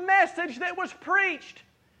 Around the message that was preached.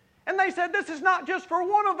 And they said, this is not just for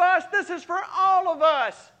one of us, this is for all of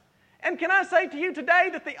us. And can I say to you today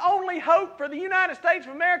that the only hope for the United States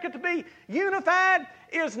of America to be unified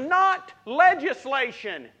is not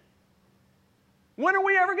legislation. When are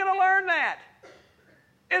we ever going to learn that?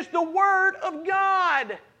 It's the Word of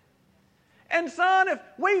God. And son, if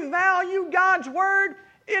we value God's Word,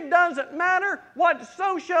 it doesn't matter what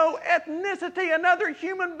socio-ethnicity another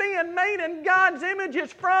human being made in God's image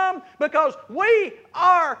is from, because we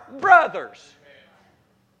are brothers.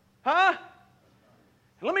 Huh?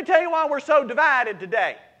 Let me tell you why we're so divided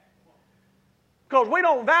today. Because we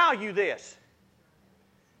don't value this.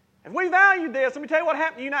 If we valued this, let me tell you what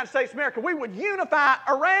happened in the United States of America. We would unify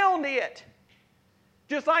around it,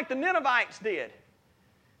 just like the Ninevites did.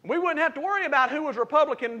 We wouldn't have to worry about who was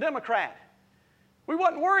Republican and Democrat. We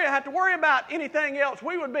wouldn't have to worry about anything else.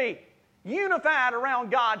 We would be unified around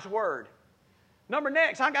God's Word.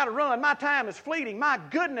 Next, I got to run. My time is fleeting. My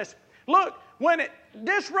goodness. Look, when it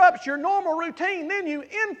disrupts your normal routine, then you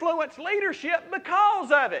influence leadership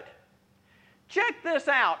because of it. Check this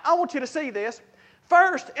out. I want you to see this.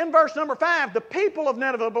 First, in verse number 5, the people of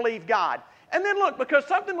Nineveh believed God. And then look, because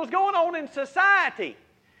something was going on in society,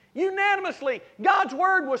 unanimously, God's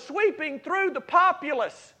Word was sweeping through the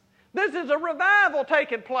populace. This is a revival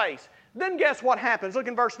taking place. Then guess what happens? Look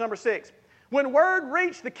in verse number 6. When word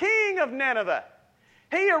reached the king of Nineveh,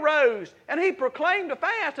 he arose and he proclaimed a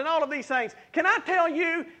fast and all of these things. Can I tell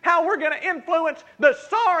you how we're going to influence the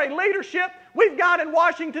sorry leadership we've got in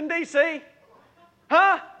Washington, D.C.?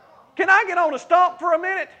 Huh? Can I get on a stump for a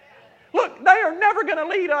minute? Look, they are never going to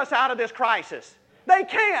lead us out of this crisis. They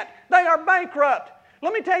can't. They are bankrupt.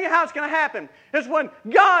 Let me tell you how it's going to happen. It's when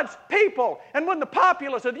God's people and when the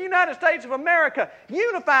populace of the United States of America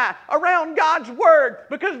unify around God's Word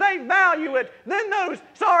because they value it, then those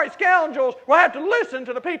sorry scoundrels will have to listen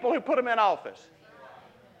to the people who put them in office.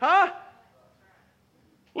 Huh?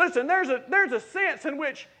 Listen, there's a sense in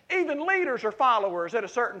which even leaders are followers at a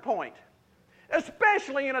certain point,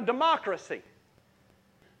 especially in a democracy.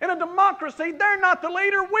 In a democracy, they're not the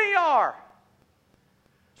leader, we are.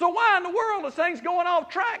 So why in the world is things going off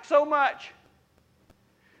track so much?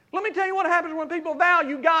 Let me tell you what happens when people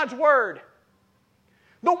value God's Word.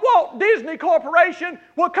 The Walt Disney Corporation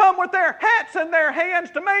will come with their hats in their hands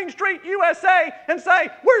to Main Street, USA and say,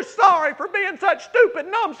 we're sorry for being such stupid,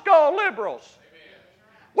 numbskull liberals.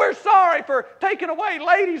 We're sorry for taking away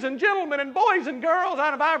ladies and gentlemen and boys and girls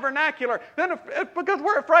out of our vernacular. Then because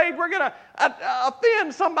we're afraid we're going to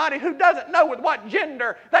offend somebody who doesn't know with what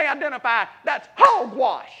gender they identify. That's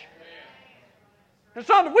hogwash. And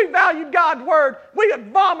so if we valued God's Word, we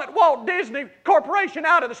would vomit Walt Disney Corporation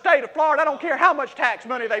out of the state of Florida. I don't care how much tax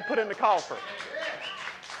money they put in the coffer.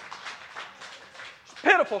 It's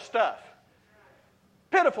pitiful stuff.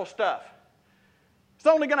 Pitiful stuff. It's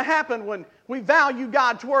only going to happen when we value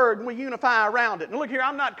God's Word and we unify around it. And look here,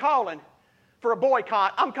 I'm not calling for a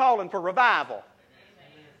boycott. I'm calling for revival.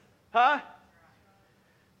 Huh?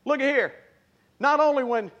 Look here. Not only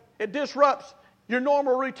when it disrupts your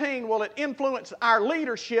normal routine will it influence our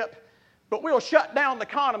leadership, but we'll shut down the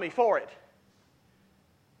economy for it.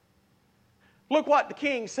 Look what the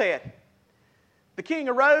king said. The king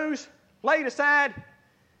arose, laid aside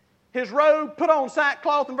his robe, put on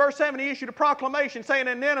sackcloth. In verse 7, he issued a proclamation saying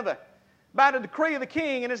in Nineveh, by the decree of the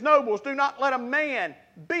king and his nobles, do not let a man,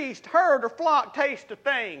 beast, herd, or flock taste a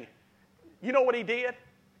thing. You know what he did?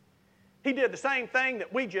 He did the same thing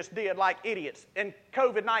that we just did like idiots in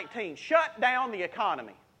COVID-19, shut down the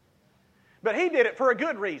economy. But he did it for a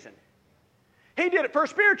good reason. He did it for a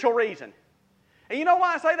spiritual reason. And you know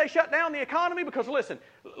why I say they shut down the economy? Because listen,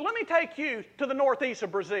 let me take you to the northeast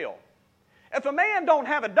of Brazil. If a man don't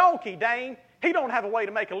have a donkey, Dane, he don't have a way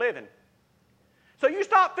to make a living. So you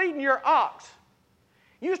stop feeding your ox.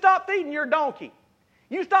 You stop feeding your donkey.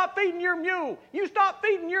 You stop feeding your mule. You stop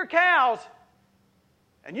feeding your cows.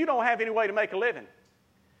 And you don't have any way to make a living.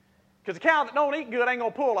 Because a cow that don't eat good ain't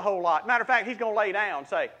going to pull a whole lot. Matter of fact, he's going to lay down and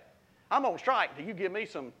say, I'm going to strike till you give me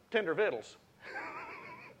some tender victuals.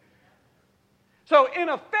 So in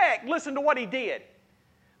effect, listen to what he did.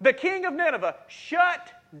 The king of Nineveh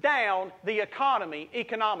shut down the economy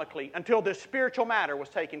economically until this spiritual matter was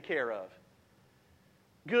taken care of.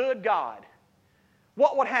 Good God.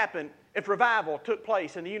 What would happen if revival took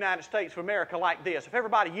place in the United States of America like this? If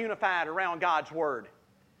everybody unified around God's Word?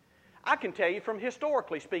 I can tell you from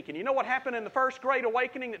historically speaking, you know what happened in the first Great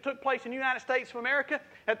Awakening that took place in the United States of America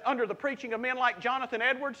under the preaching of men like Jonathan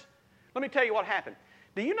Edwards? Let me tell you what happened.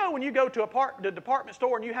 Do you know when you go to the department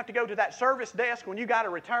store and you have to go to that service desk when you got a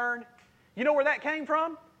return? You know where that came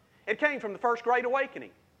from? It came from the first Great Awakening.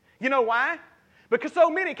 You know why? Because so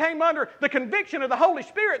many came under the conviction of the Holy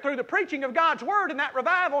Spirit through the preaching of God's Word in that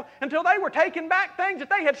revival until they were taking back things that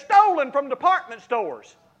they had stolen from department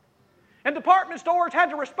stores. And department stores had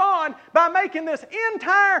to respond by making this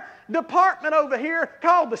entire department over here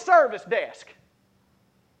called the service desk.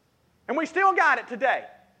 And we still got it today.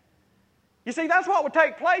 You see, that's what would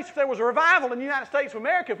take place if there was a revival in the United States of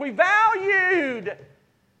America. If we valued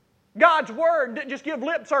God's Word, didn't just give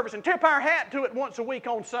lip service and tip our hat to it once a week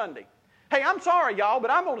on Sunday. Hey, I'm sorry, y'all, but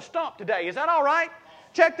I'm going to stump today. Is that all right?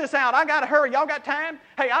 Check this out. I got to hurry. Y'all got time?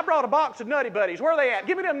 Hey, I brought a box of Nutty Buddies. Where are they at?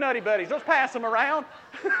 Give me them Nutty Buddies. Let's pass them around.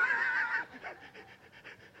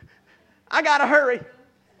 I got to hurry.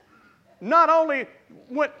 Not only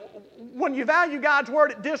when you value God's Word,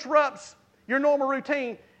 it disrupts your normal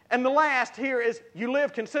routine. And the last here is you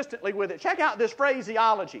live consistently with it. Check out this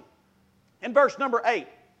phraseology in verse number 8.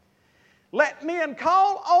 Let men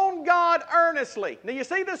call on God earnestly. Now you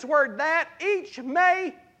see this word that, each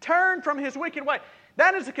may turn from his wicked way.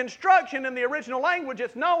 That is a construction in the original language.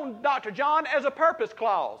 It's known, Dr. John, as a purpose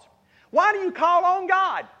clause. Why do you call on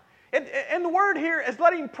God? And the word here is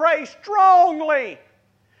let him pray strongly.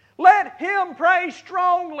 Let him pray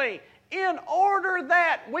strongly in order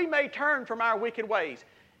that we may turn from our wicked ways.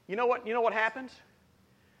 You know what happens?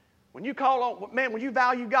 When you when you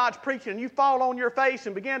value God's preaching and you fall on your face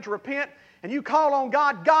and begin to repent and you call on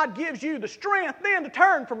God, God gives you the strength then to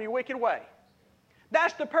turn from your wicked way.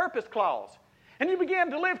 That's the purpose clause. And you begin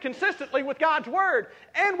to live consistently with God's Word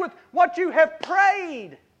and with what you have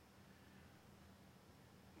prayed.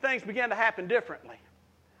 Things begin to happen differently.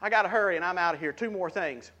 I got to hurry and I'm out of here. 2 more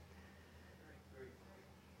things.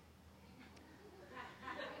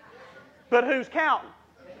 But who's counting?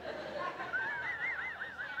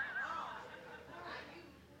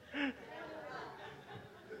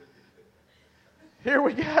 Here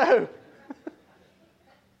we go.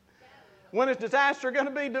 When is disaster going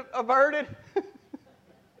to be averted?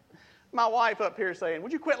 My wife up here saying,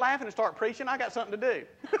 would you quit laughing and start preaching? I got something to do.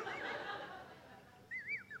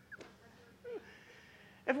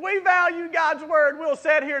 If we value God's Word, we'll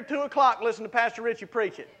sit here at 2 o'clock and listen to Pastor Richie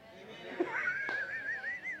preach it.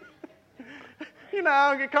 You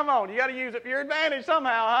know, come on, you got to use it for your advantage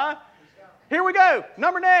somehow, huh? Here we go.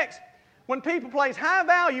 Next. When people place high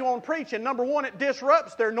value on preaching, number 1, it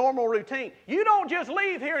disrupts their normal routine. You don't just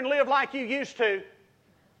leave here and live like you used to.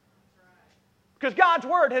 Because God's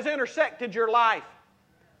Word has intersected your life.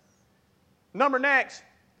 Next,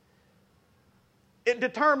 it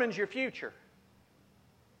determines your future.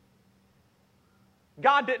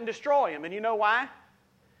 God didn't destroy him, and you know why?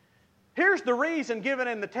 Here's the reason given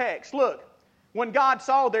in the text. Look, when God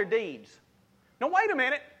saw their deeds. Now wait a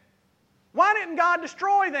minute. Why didn't God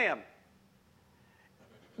destroy them?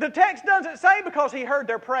 The text doesn't say because He heard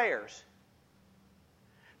their prayers.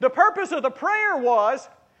 The purpose of the prayer was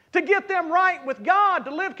to get them right with God,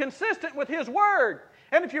 to live consistent with His Word.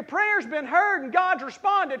 And if your prayer's been heard and God's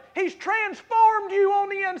responded, He's transformed you on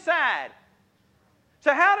the inside.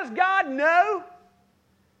 So how does God know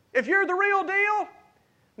if you're the real deal?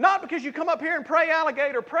 Not because you come up here and pray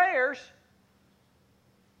alligator prayers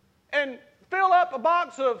and fill up a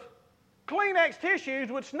box of Kleenex tissues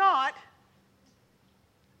with snot.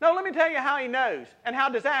 No, let me tell you how He knows and how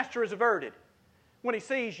disaster is averted. when he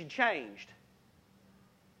sees you changed.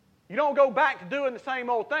 You don't go back to doing the same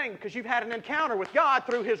old thing because you've had an encounter with God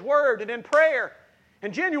through His Word and in prayer.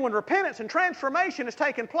 And genuine repentance and transformation has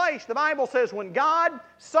taken place. The Bible says when God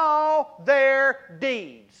saw their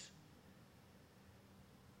deeds,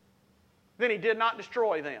 then He did not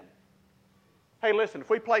destroy them. Hey, listen, if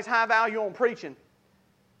we place high value on preaching,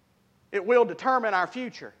 it will determine our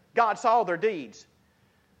future. God saw their deeds.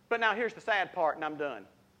 But now here's the sad part, and I'm done.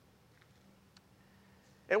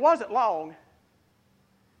 It wasn't long,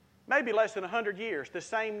 maybe less than 100 years, this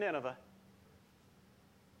same Nineveh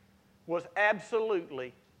was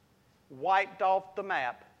absolutely wiped off the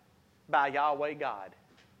map by Yahweh God.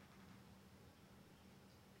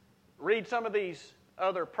 Read some of these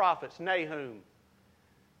other prophets, Nahum,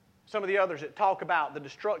 some of the others that talk about the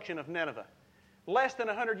destruction of Nineveh. Less than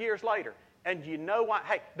 100 years later. And you know why?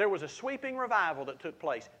 Hey, there was a sweeping revival that took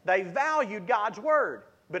place. They valued God's Word,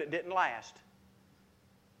 but it didn't last.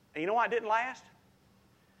 And you know why it didn't last?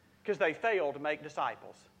 Because they failed to make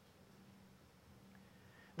disciples.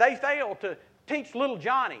 They failed to teach little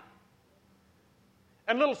Johnny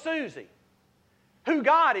and little Susie who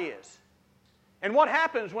God is and what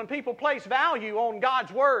happens when people place value on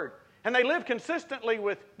God's Word and they live consistently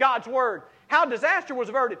with God's Word. How disaster was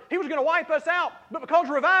averted. He was going to wipe us out, but because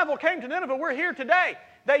revival came to Nineveh, we're here today.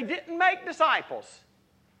 They didn't make disciples.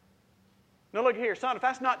 Now look here, son, if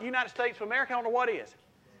that's not the United States of America, I don't know what is.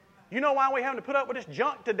 You know why we're having to put up with this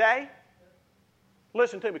junk today?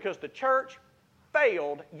 Listen to me, because the church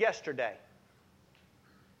failed yesterday.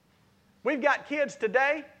 We've got kids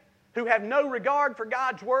today who have no regard for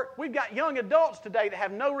God's Word. We've got young adults today that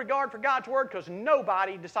have no regard for God's Word because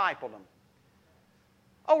nobody discipled them.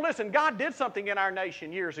 Oh, listen, God did something in our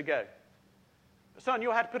nation years ago. Son,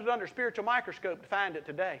 you'll have to put it under a spiritual microscope to find it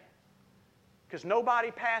today because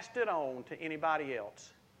nobody passed it on to anybody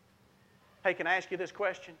else. Hey, can I ask you this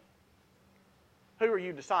question? Who are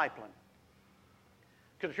you discipling?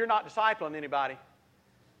 Because if you're not discipling anybody,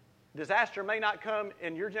 disaster may not come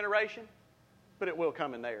in your generation, but it will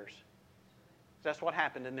come in theirs. That's what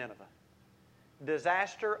happened in Nineveh.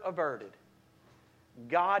 Disaster averted.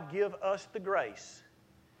 God give us the grace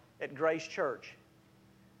at Grace Church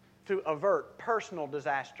to avert personal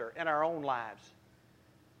disaster in our own lives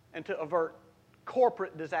and to avert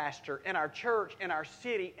corporate disaster in our church, in our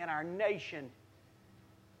city, in our nation,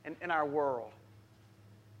 and in our world.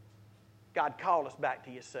 God, call us back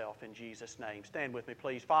to yourself in Jesus' name. Stand with me,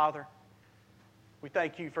 please. Father, we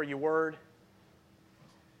thank you for your word.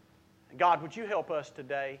 And God, would you help us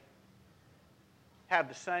today have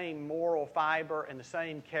the same moral fiber and the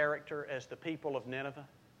same character as the people of Nineveh?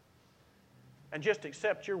 And just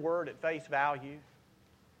accept your word at face value.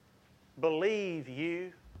 Believe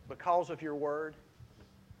you because of your word.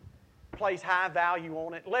 Place high value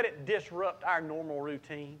on it. Let it disrupt our normal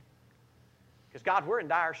routine. Because, God, we're in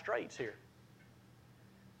dire straits here.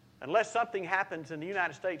 Unless something happens in the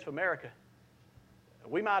United States of America,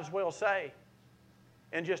 we might as well say,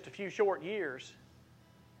 in just a few short years,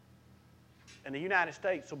 and the United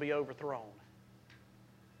States will be overthrown.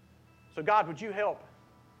 So, God, would you help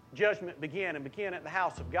judgment begin and begin at the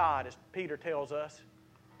house of God, as Peter tells us?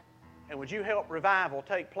 And would you help revival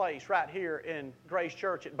take place right here in Grace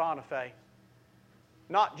Church at Bonifay?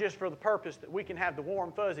 Not just for the purpose that we can have the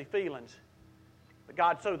warm, fuzzy feelings, but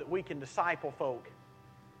God, so that we can disciple folk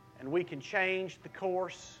and we can change the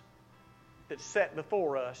course that's set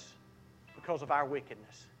before us because of our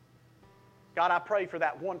wickedness. God, I pray for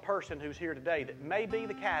that one person who's here today that may be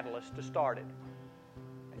the catalyst to start it.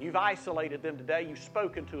 And you've isolated them today. You've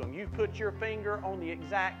spoken to them. You've put your finger on the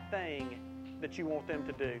exact thing that you want them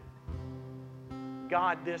to do.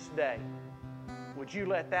 God, this day, would you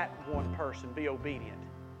let that one person be obedient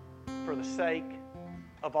for the sake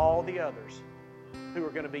of all the others who are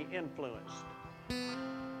going to be influenced?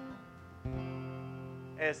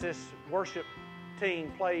 As this worship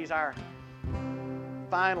team plays our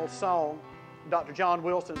final song, Dr. John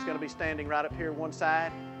Wilson is going to be standing right up here one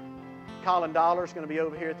side. Colin Dollar is going to be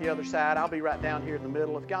over here at the other side. I'll be right down here in the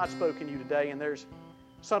middle. If God's spoken to you today and there's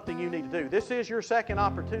something you need to do, this is your second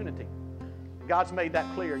opportunity. God's made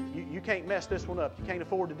that clear. You can't mess this one up. You can't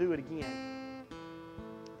afford to do it again.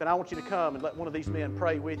 Then I want you to come and let one of these men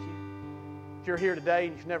pray with you. If you're here today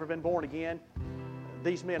and you've never been born again,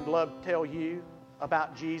 these men love to tell you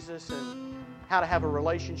about Jesus and how to have a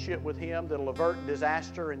relationship with Him that'll avert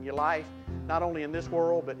disaster in your life, not only in this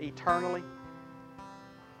world, but eternally.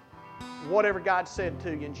 Whatever God said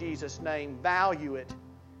to you in Jesus' name, value it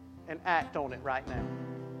and act on it right now.